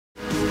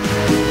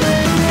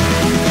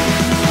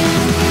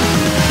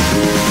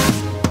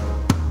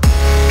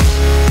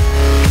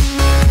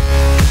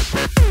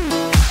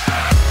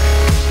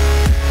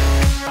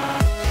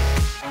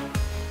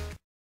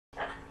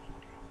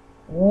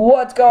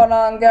What's going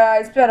on,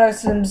 guys?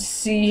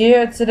 ParadoxedMC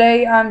here.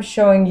 Today I'm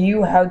showing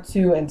you how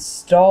to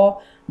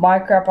install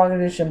Minecraft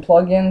Pocket Edition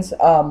plugins.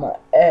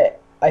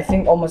 I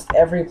think almost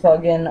every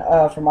plugin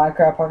for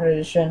Minecraft Pocket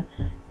Edition.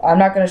 I'm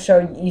not going to show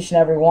you each and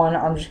every one.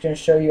 I'm just going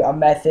to show you a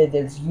method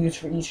that's used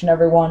for each and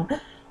every one.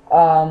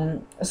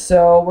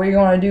 So what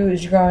you're going to do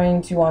is you're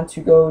going to want to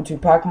go to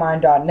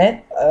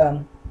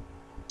pocketmine.net.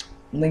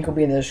 Link will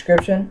be in the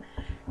description.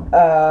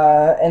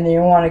 And then you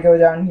want to go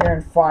down here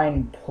and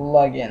find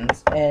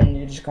plugins, and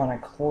you're just gonna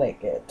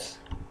click it.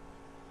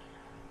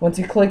 Once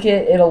you click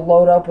it, it'll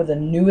load up with the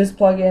newest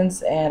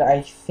plugins, and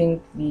I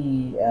think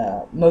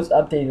the most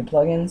updated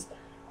plugins,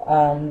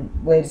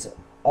 latest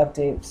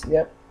updates.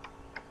 Yep.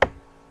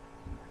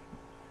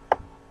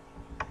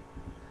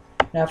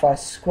 Now if I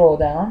scroll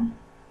down,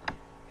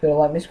 it'll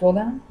let me scroll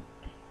down.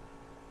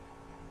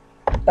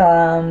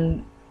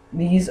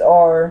 These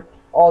are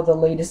all the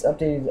latest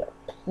updated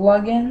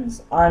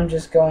plugins. I'm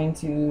just going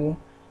to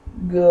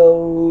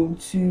go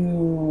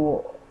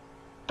to,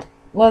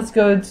 let's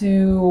go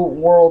to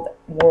World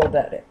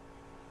Edit,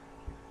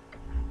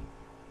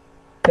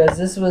 because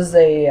this was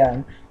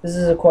a this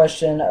is a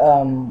question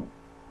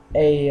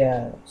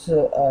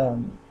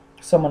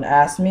someone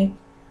asked me,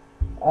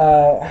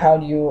 how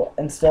do you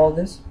install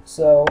this?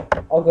 So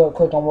I'll go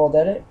click on World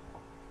Edit.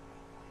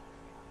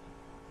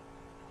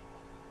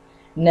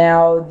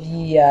 Now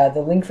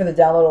the link for the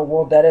download of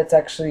World Edit is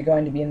actually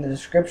going to be in the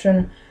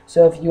description.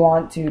 So if you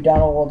want to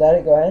download World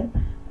Edit, go ahead.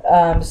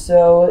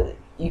 So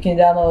you can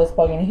download this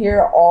plugin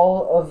here.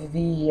 All of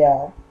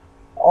the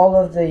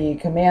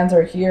commands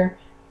are here,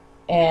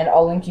 and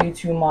I'll link you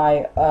to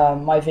my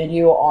my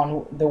video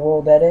on the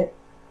World Edit.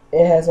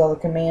 It has all the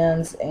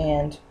commands,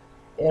 and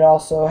it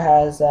also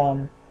has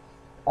the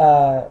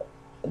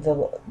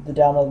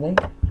download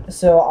link.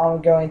 So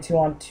I'm going to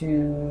want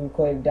to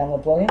click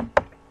download plugin,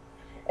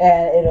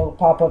 and it'll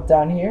pop up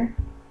down here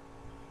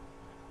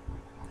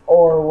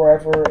or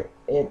wherever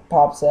it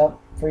pops up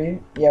for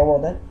you. Yeah, well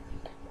then.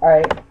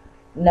 Alright,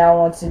 now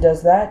once it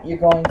does that, you're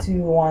going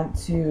to want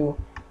to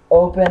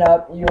open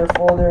up your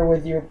folder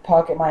with your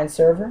PocketMine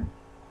server.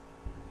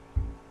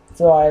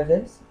 So I have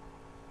this.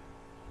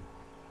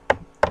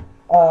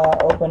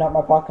 Open up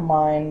my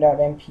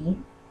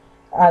PocketMine.mp.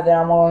 Then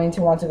I'm going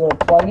to want to go to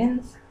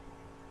plugins.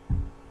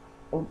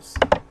 Oops.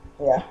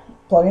 Yeah,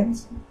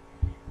 plugins.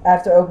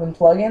 After open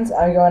plugins,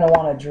 I'm going to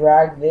want to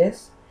drag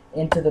this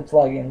into the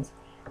plugins.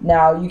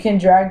 Now you can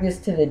drag this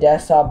to the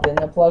desktop in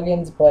the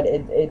plugins, but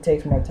it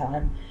takes more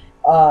time.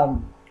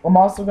 I'm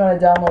also going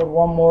to download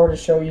one more to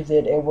show you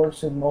that it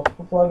works with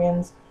multiple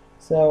plugins.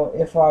 So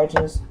if I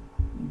just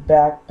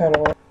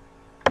backpedal,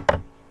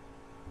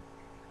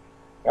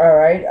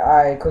 alright,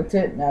 I clicked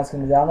it. Now it's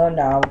going to download.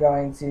 Now I'm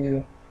going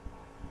to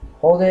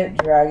hold it,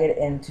 drag it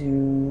into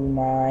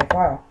my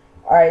file.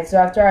 Alright, so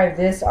after I have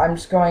this, I'm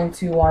just going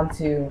to want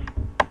to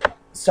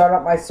start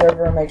up my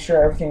server and make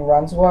sure everything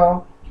runs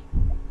well.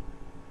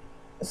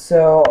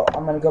 So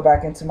I'm going to go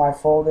back into my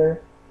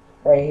folder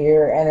right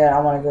here, and then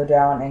I'm going to go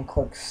down and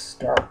click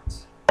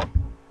start.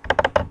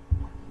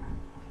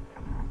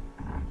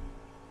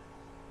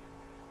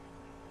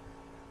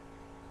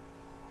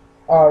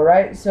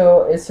 Alright,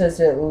 so it says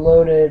it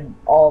loaded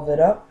all of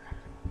it up,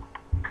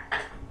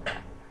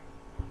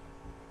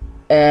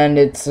 and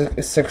it's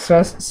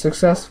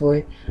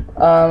successfully.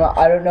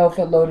 I don't know if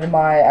it loaded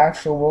my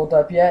actual world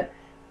up yet,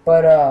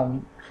 but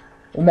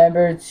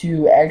remember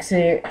to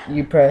exit.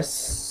 You press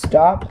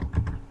stop.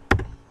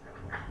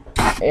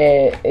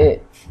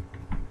 It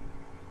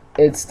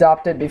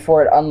stopped it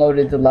before it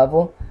unloaded the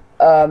level,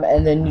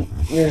 and then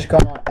you're just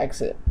gonna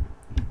exit.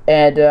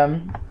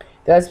 And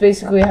that's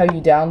basically how you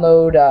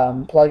download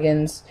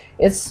plugins.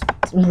 It's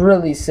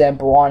really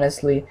simple,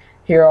 honestly.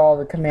 Here are all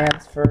the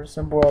commands for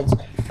some worlds.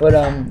 But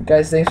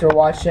guys, thanks for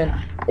watching.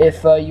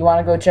 If you want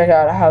to go check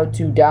out how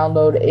to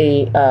download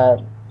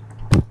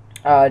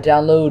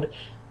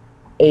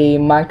a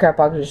Minecraft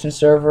Pocket Edition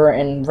server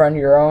and run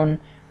your own,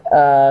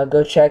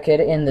 go check it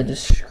in the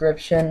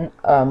description.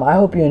 I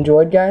hope you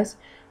enjoyed, guys.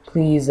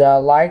 Please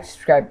like,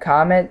 subscribe,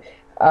 comment.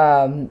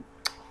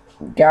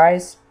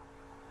 Guys,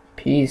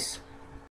 peace.